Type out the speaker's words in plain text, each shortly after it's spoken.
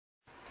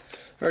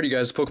Alrighty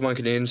guys, Pokemon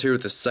Canadians here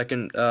with the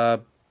second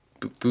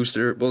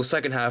booster, well the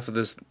second half of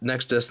this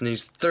next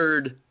Destiny's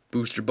third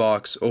booster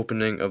box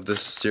opening of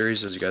this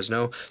series, as you guys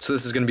know. So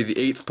this is going to be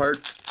the 8th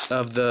part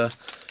of the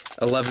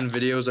 11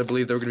 videos I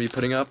believe they're going to be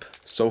putting up.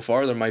 So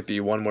far there might be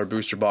one more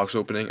booster box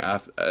opening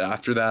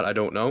after that, I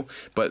don't know.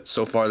 But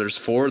so far there's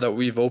 4 that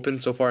we've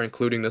opened so far,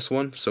 including this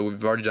one. So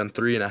we've already done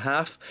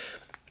 3.5.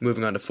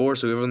 Moving on to 4,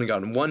 so we've only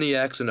gotten 1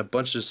 EX and a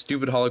bunch of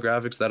stupid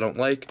holographics that I don't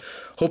like.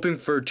 Hoping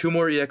for 2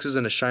 more EXs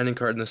and a shining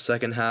card in the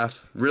second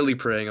half. Really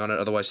praying on it,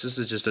 otherwise this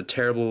is just a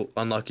terrible,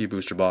 unlucky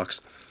booster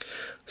box.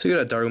 So you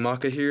got a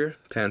Darumaka here,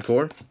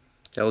 Panpour,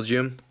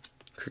 Elgium,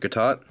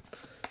 Kricketot,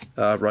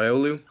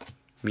 Riolu,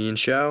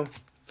 Mienshao,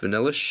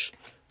 Vanillish,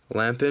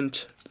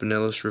 Lampent,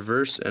 Vanillish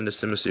Reverse, and a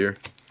Simisear.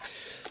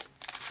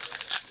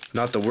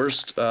 Not the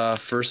worst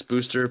first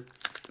booster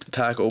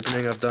pack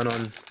opening I've done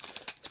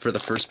for the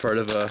first part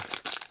of a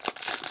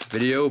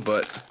video,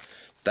 but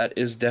that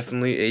is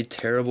definitely a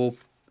terrible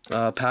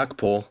pack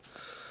pull,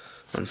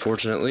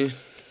 unfortunately.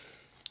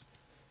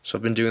 So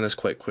I've been doing this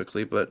quite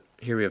quickly, but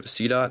here we have a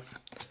Seedot,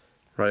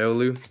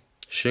 Riolu,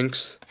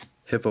 Shinx,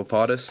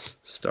 Hippopotas,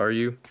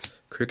 Staryu,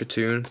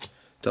 Kricketune,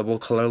 Double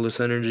Colorless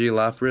Energy,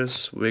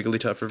 Lapras,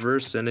 Wigglytuff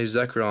Reverse, and a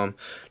Zekrom.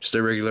 Just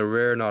a regular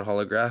rare, not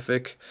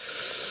holographic.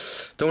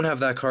 Don't have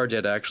that card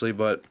yet actually,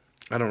 but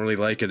I don't really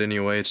like it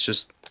anyway.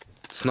 It's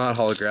not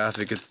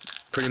holographic. It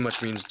pretty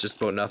much means just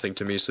about nothing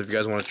to me. So if you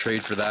guys want to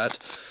trade for that,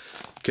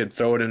 you could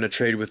throw it in a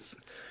trade with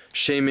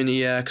Shaman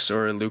EX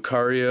or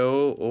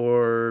Lucario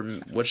or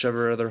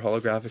whichever other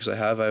holographics I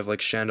have. I have like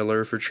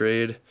Chandelure for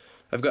trade.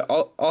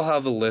 I'll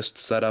have a list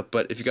set up,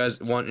 but if you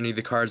guys want any of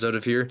the cards out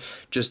of here,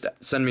 just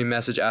send me a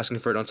message asking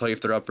for it and I'll tell you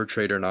if they're up for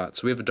trade or not.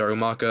 So we have a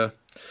Darumaka,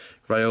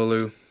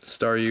 Riolu,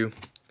 Staryu,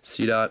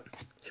 Seedot,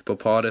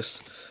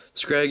 Hippopotas,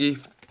 Scraggy.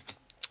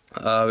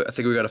 I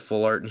think we got a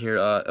full art in here.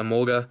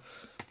 Emolga,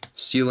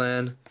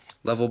 Sealand,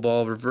 Level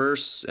Ball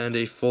Reverse, and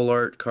a full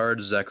art card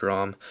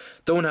Zekrom.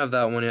 Don't have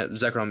that one yet.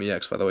 Zekrom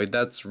EX, by the way.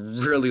 That's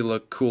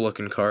really cool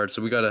looking card.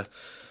 So we got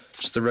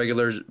just the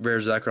regular rare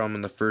Zekrom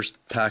in the first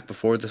pack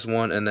before this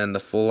one, and then the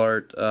full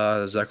art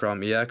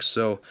Zekrom EX.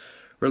 So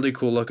really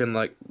cool looking,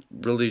 like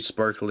really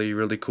sparkly,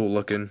 really cool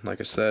looking. Like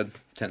I said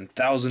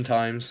 10,000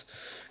 times,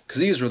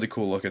 because he is really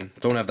cool looking.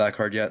 Don't have that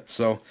card yet.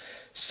 So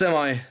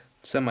semi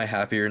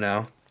happier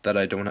now that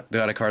I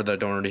got a card that I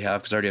don't already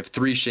have, because I already have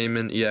 3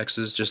 Shaman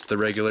EXs, just the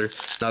regular,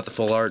 not the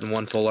full art, and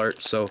 1 full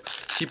art. So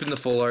keeping the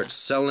full art,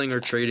 selling or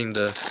trading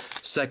the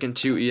second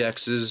 2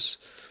 EXs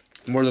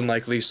more than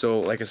likely. So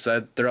like I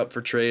said, they're up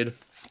for trade.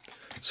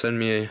 Drop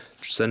me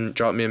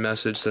a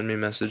message, send me a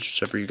message,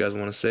 whichever you guys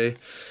want to say.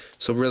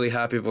 So really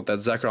happy about that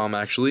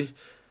Zekrom actually.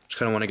 Just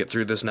kind of want to get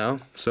through this now.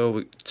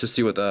 So to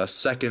see what the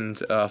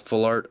second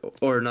full art,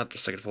 or not the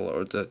second full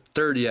art, the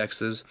third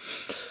EX is,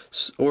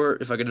 or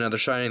if I get another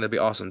shining, that'd be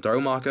awesome.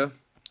 Darumaka,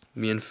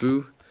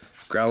 Mienfoo,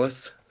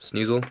 Growlithe,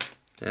 Sneasel,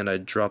 and I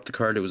dropped the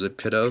card. It was a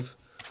Pidove,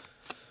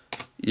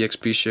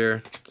 EXP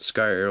Share,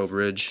 Sky Arrow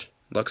Bridge,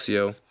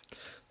 Luxio,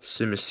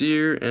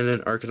 Simisear, and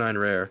an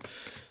Arcanine Rare.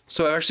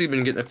 So I've actually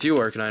been getting a few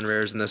Arcanine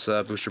Rares in this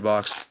booster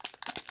box.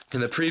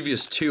 In the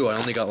previous 2, I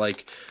only got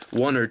like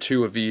 1 or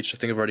 2 of each. I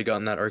think I've already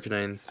gotten that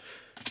Arcanine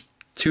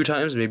 2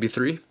 times, maybe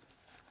 3.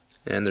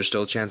 And there's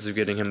still a chance of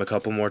getting him a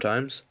couple more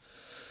times.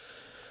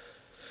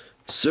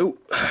 So,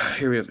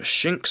 here we have a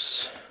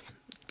Shinx,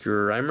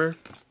 Grimer,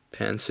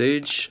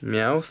 Pansage,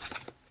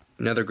 Meowth,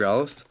 another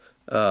Growlithe,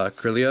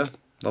 Krylia,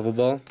 Level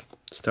Ball,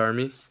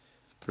 Starmie,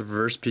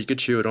 Reverse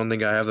Pikachu. I don't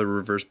think I have the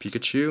Reverse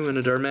Pikachu, and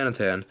a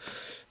Darmanitan.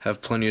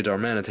 Have plenty of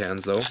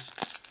Darmanitans though.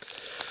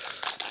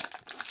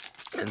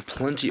 And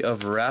plenty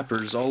of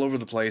wrappers all over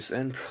the place,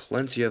 and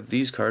plenty of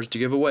these cards to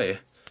give away.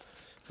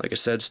 Like I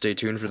said, stay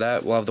tuned for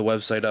that. We'll have the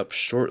website up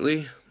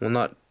shortly. Well,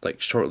 not like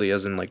shortly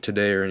as in like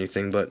today or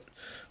anything, but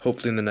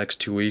hopefully in the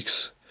next 2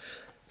 weeks.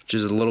 Which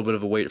is a little bit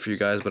of a wait for you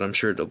guys, but I'm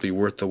sure it'll be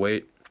worth the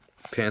wait.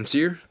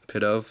 Pansear,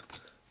 Pidove,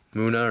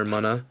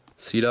 Munna,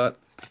 Seedot,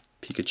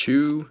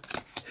 Pikachu,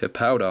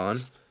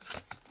 Hippowdon,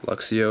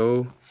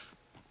 Luxio,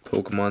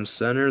 Pokemon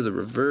Center, the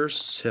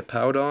reverse,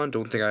 Hippowdon.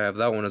 Don't think I have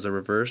that one as a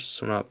reverse,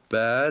 so not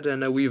bad.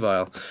 And a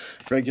Weavile.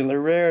 Regular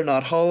rare,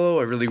 not hollow.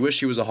 I really wish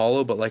he was a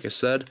hollow, but like I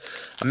said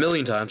a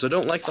million times, I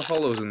don't like the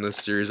hollows in this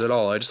series at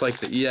all. I just like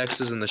the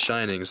EXs and the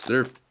shinings.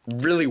 They're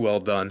really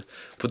well done.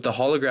 But the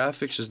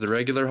holographics, just the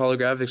regular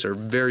holographics, are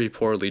very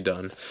poorly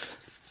done.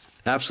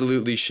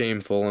 Absolutely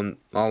shameful in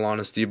all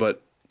honesty,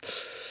 but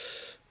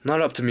not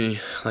up to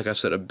me, like I've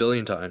said a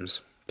billion times.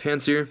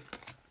 Pansear,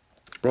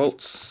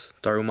 Ralts,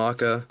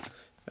 Darumaka,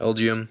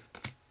 Elgium,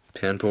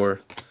 Panpour,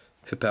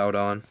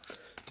 Hippowdon,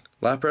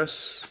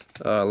 Lapras,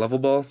 Level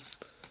Ball,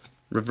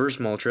 Reverse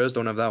Moltres,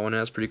 don't have that one,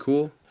 that's pretty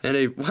cool, and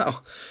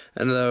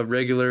the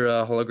regular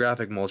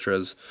holographic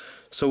Moltres.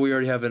 So we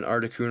already have an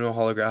Articuno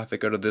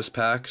holographic out of this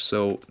pack,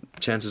 so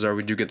chances are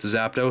we do get the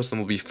Zapdos, then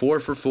we'll be 4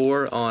 for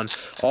 4 on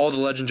all the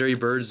legendary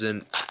birds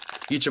in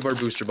each of our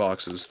booster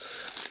boxes.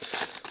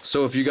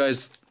 So if you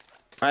guys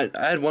I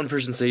had one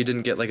person say he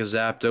didn't get like a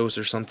Zapdos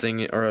or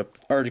something, or a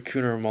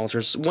Articuno or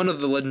Moltres. One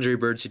of the legendary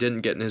birds he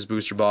didn't get in his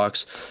booster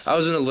box. I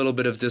was in a little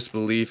bit of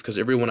disbelief because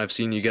everyone I've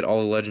seen, you get all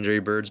the legendary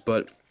birds,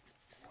 but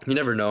you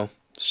never know.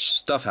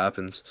 Stuff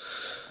happens.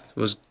 I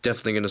was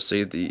definitely going to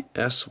say the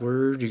S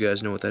word. You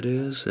guys know what that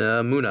is.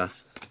 Muna,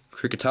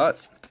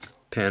 Kricketot,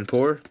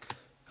 Panpour,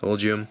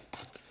 Holgium,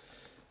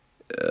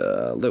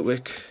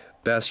 Litwick,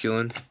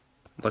 Basculin,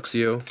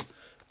 Luxio,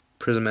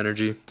 Prism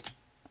Energy,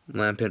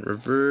 Lampent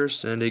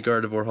Reverse, and a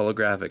Gardevoir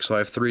Holographic. So I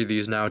have 3 of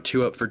these now,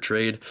 2 up for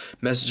trade.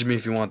 Message me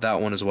if you want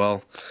that one as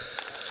well.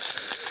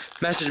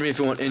 Message me if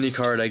you want any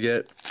card I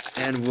get,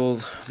 and we'll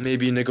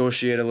maybe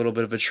negotiate a little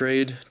bit of a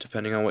trade,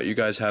 depending on what you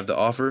guys have to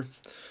offer.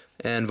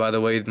 And by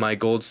the way, my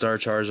Gold Star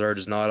Charizard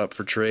is not up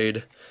for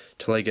trade.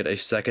 Till I get a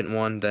second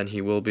one, then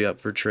he will be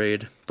up for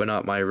trade, but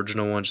not my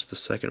original one, just the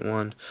second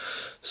one.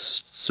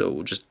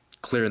 So just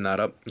clearing that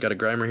up. Got a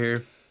Grimer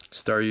here,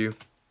 Staryu,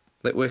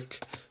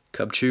 Litwick,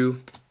 Cubchoo,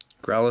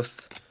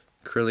 Growlithe,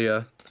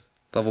 Kirlia,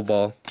 Level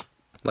Ball,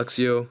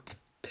 Luxio,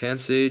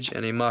 Pansage,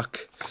 and a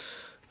Muck.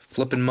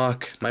 Flippin'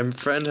 Muck. My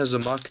friend has a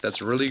Muck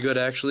that's really good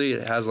actually.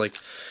 It has like,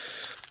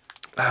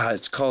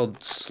 it's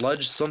called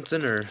Sludge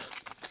something or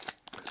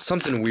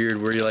something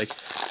weird where you like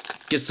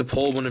gets to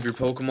pull one of your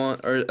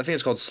Pokemon, or I think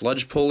it's called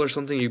Sludge Pull or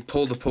something. You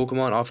pull the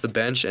Pokemon off the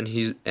bench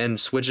and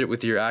switch it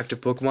with your active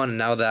Pokemon, and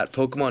now that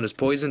Pokemon is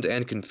poisoned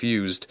and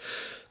confused.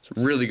 It's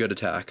a really good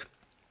attack.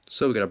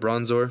 So we got a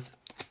Bronzor,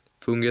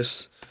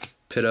 Fungus,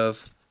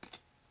 Pidove,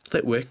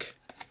 Litwick,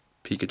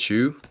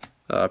 Pikachu,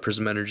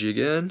 Prism Energy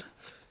again,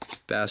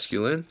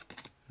 Basculin,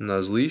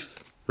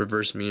 Nuzleaf,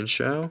 Reverse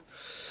Mienshao,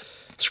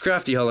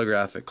 Scrafty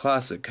Holographic,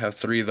 Classic. Have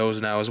 3 of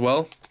those now as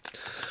well.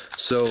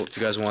 So if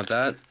you guys want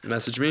that,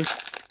 message me.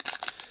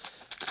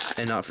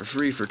 And not for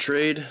free, for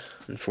trade,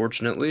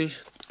 unfortunately.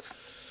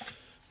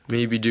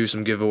 Maybe do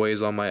some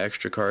giveaways on my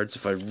extra cards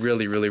if I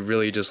really, really,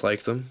 really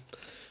dislike them.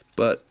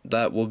 But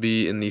that will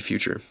be in the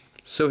future.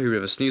 So here we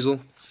have a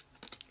Sneasel,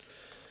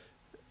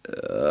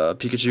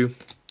 Pikachu,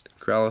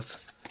 Growlithe,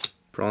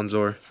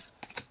 Bronzor,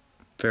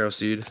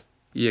 Ferroseed,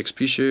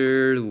 EXP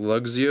Share,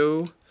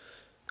 Luxio,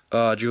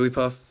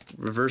 Jigglypuff,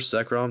 Reverse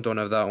Zekrom, don't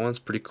have that one, it's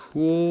pretty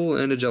cool,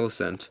 and a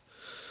Jellicent.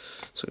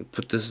 So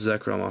put this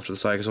Zekrom off to the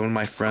side because one of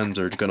my friends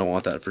are going to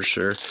want that for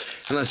sure.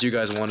 Unless you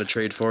guys want to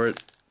trade for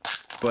it.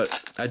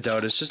 But I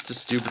doubt it. It's just a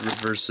stupid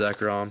reverse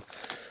Zekrom.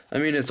 I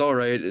mean, it's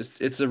alright.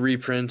 It's a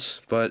reprint,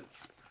 but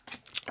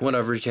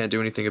whatever. You can't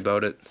do anything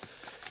about it.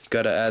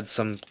 Got to add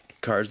some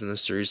cards in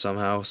this series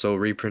somehow. So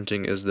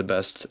reprinting is the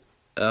best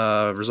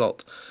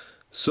result.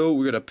 So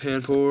we got a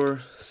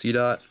Panpour,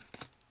 Seedot,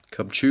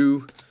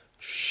 Cubchoo,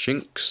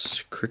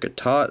 Shinx,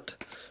 Kricketot,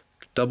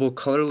 Double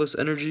Colorless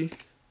Energy,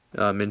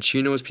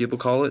 Minccino as people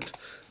call it,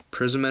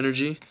 Prism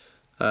Energy,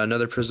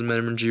 another Prism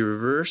Energy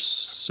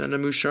Reverse, and a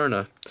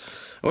Musharna.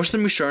 I wish the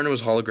Musharna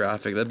was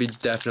holographic. That'd be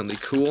definitely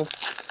cool.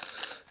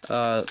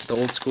 The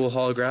old school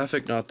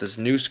holographic, not this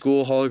new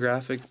school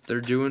holographic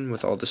they're doing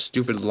with all the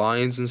stupid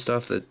lines and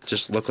stuff that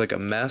just look like a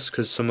mess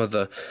because some of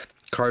the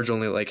cards are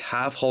only like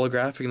half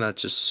holographic, and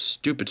that's just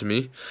stupid to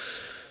me.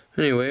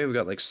 Anyway, we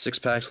got like 6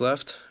 packs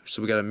left.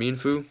 So we got a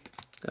Mienfoo,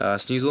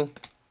 Sneasel,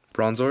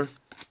 Bronzor,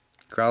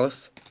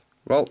 Growlithe,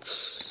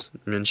 Ralts,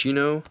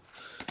 Minccino,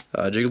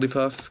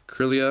 Jigglypuff,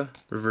 Kirlia,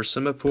 Reverse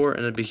Simipour,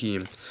 and a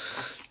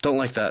Behemoth. Don't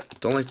like that.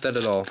 Don't like that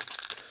at all.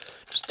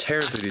 Just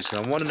tearing through these.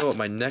 I want to know what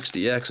my next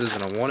EX is,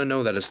 and I want to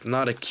know that it's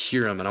not a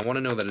Kyurem, and I want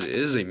to know that it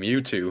is a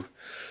Mewtwo,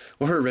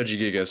 or a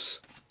Regigigas,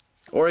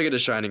 or I get a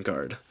Shining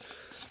card.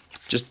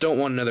 Just don't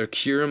want another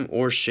Kyurem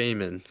or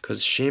Shaman,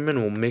 because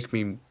Shaman will make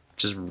me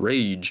just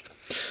rage.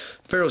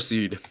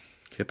 Ferroseed,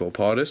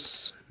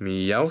 Hippopotas,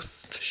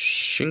 Meowth,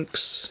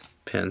 Shinx,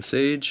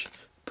 Pansage,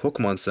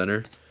 Pokemon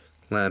Center,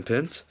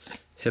 Lampent,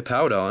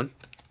 Hippowdon,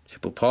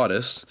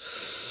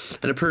 Hippopotas,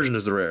 and a Persian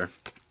is the rare.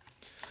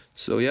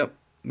 So yep,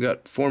 we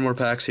got 4 more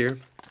packs here.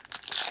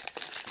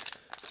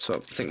 So I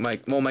think my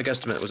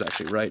guesstimate was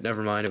actually right,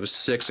 never mind, it was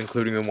 6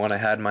 including the one I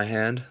had in my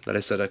hand that I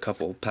said a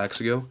couple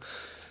packs ago.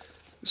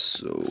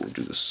 So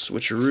do the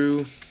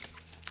switcheroo.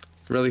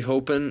 Really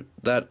hoping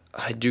that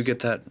I do get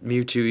that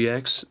Mewtwo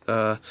EX.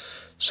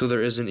 So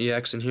there is an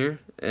EX in here,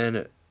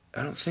 and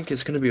I don't think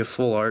it's going to be a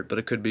full art, but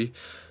it could be.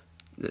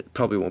 It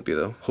probably won't be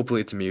though.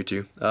 Hopefully it's a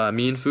Mewtwo.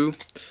 Mienfoo,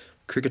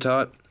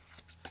 Kricketot,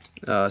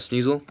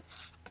 Sneasel,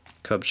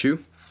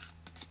 Cubchoo,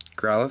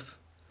 Growlithe,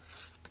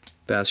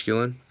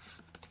 Basculin,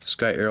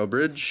 Sky Arrow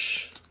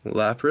Bridge,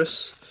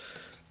 Lapras,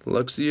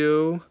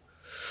 Luxio.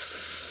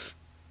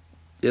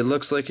 It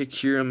looks like a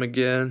Kyurem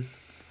again.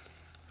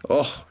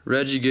 Oh,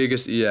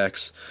 Regigigas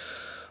EX.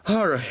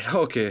 Alright,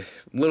 okay. A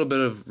little bit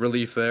of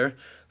relief there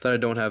that I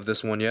don't have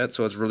this one yet,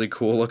 so it's really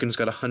cool looking. It's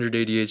got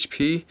 180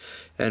 HP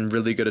and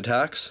really good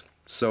attacks.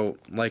 So,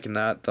 liking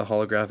that, the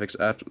holographics.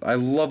 I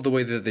love the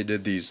way that they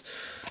did these.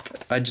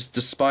 I just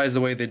despise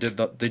the way they do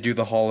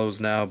the holos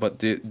now, but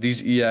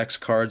these EX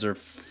cards are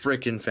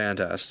freaking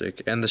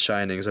fantastic, and the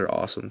Shinings are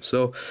awesome.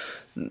 So,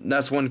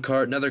 that's one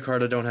card. Another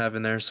card I don't have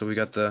in there, so we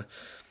got the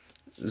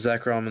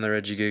Zekrom and the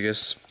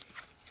Regigigas.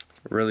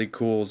 Really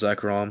cool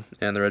Zekrom,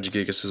 and the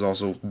Regigigas is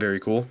also very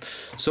cool.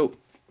 So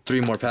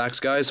 3 more packs,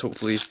 guys.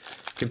 Hopefully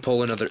can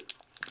pull another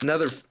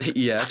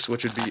EX,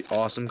 which would be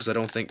awesome because I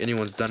don't think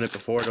anyone's done it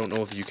before. I don't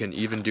know if you can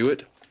even do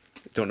it.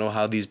 Don't know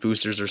how these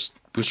booster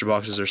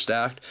boxes are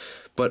stacked,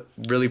 but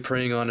really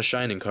praying on a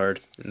shining card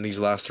in these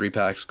last 3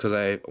 packs because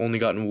I've only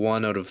gotten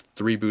 1 out of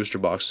 3 booster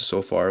boxes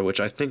so far, which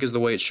I think is the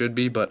way it should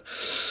be, but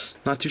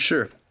not too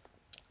sure.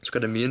 It's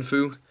got a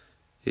Mienfoo,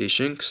 a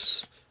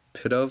Shinx,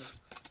 Pidove,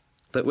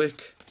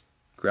 Litwick,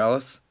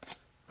 Growlithe,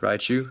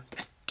 Raichu,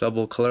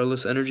 double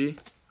colorless energy,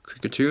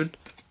 Kricketune,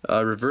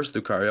 reverse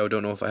Lucario,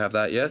 don't know if I have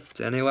that yet,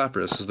 and a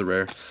Lapras is the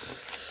rare.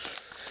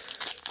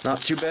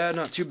 Not too bad,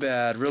 not too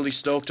bad. Really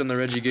stoked on the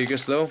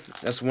Regigigas though.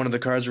 That's one of the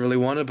cards I really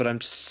wanted, but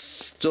I'm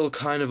still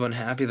kind of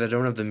unhappy that I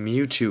don't have the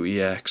Mewtwo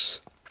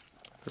EX.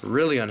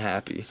 Really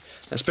unhappy.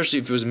 Especially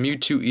if it was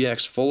Mewtwo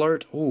EX full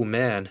art. Oh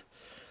man.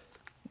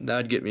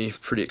 That'd get me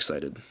pretty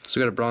excited. So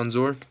we got a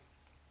Bronzor,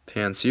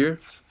 Pansear,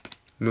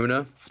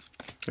 Munna,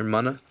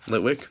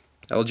 Litwick,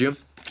 Elgium,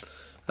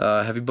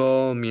 Heavy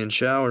Ball,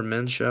 Mienshao or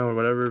Menshao or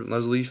whatever,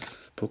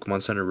 Lesleaf,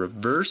 Pokemon Center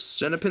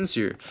Reverse, and a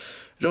Pinsir.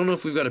 I don't know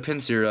if we've got a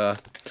Pinsir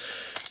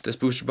this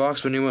booster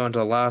box, but anyway, on to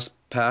the last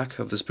pack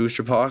of this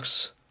booster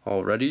box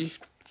already.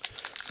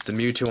 The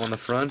Mewtwo on the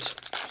front.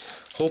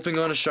 Hoping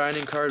on a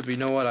shining card, but you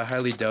know what? I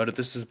highly doubt it.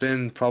 This has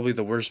been probably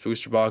the worst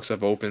booster box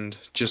I've opened,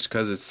 just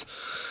because it's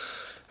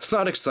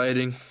not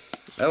exciting.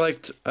 I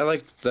liked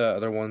the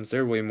other ones.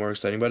 They're way more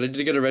exciting, but I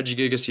did get a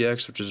Regigigas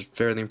EX, which is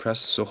fairly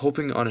impressive. So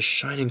hoping on a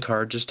shining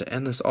card just to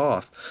end this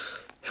off.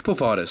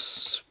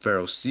 Hippopotas,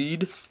 Pharaoh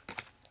Seed,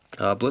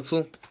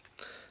 Blitzel,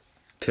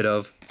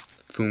 Pidove,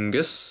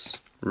 Fungus,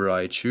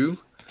 Raichu,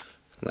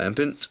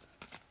 Lampent,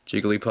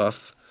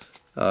 Jigglypuff,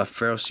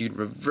 Pharaoh Seed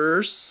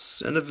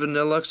Reverse, and a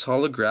Vanillux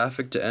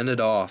holographic to end it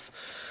off.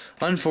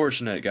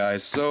 Unfortunate,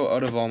 guys. So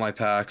out of all my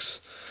packs,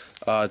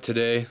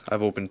 today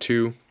I've opened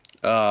 2.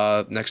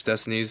 Next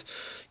Destinies,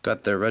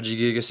 got the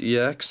Regigigas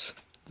EX,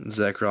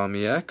 Zekrom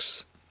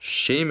EX,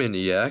 Shaman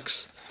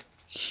EX,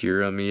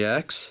 Kyurem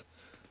EX,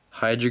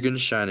 Hydreigon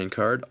Shining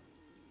card.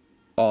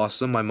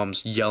 Awesome. My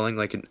mom's yelling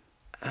like an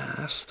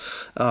ass.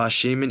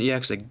 Shaman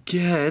EX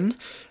again,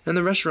 and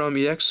the Reshiram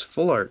EX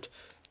full art.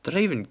 Did I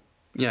even...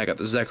 Yeah, I got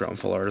the Zekrom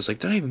full art. I was like,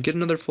 did I even get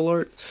another full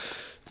art?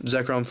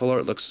 Zekrom full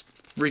art looks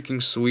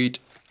freaking sweet,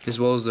 as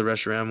well as the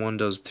Reshiram one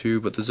does too,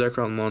 but the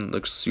Zekrom one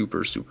looks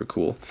super, super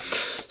cool.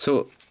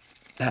 So,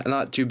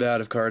 not too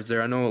bad of cards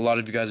there. I know a lot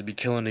of you guys would be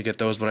killing to get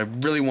those, but I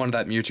really wanted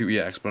that Mewtwo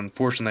EX, but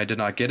unfortunately I did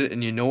not get it,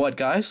 and you know what,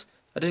 guys?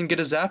 I didn't get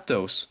a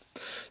Zapdos.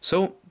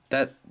 So,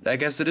 I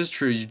guess it is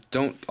true. You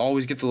don't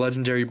always get the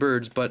legendary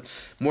birds, but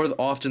more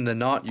often than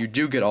not, you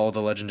do get all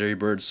the legendary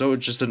birds. So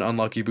it's just an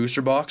unlucky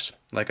booster box,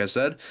 like I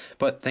said.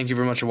 But thank you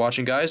very much for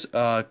watching, guys.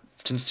 To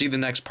see the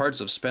next parts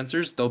of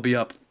Spencer's, they'll be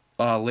up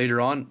later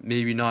on.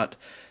 Maybe not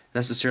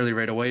necessarily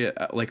right away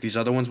like these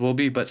other ones will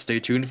be, but stay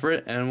tuned for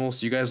it, and we'll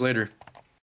see you guys later.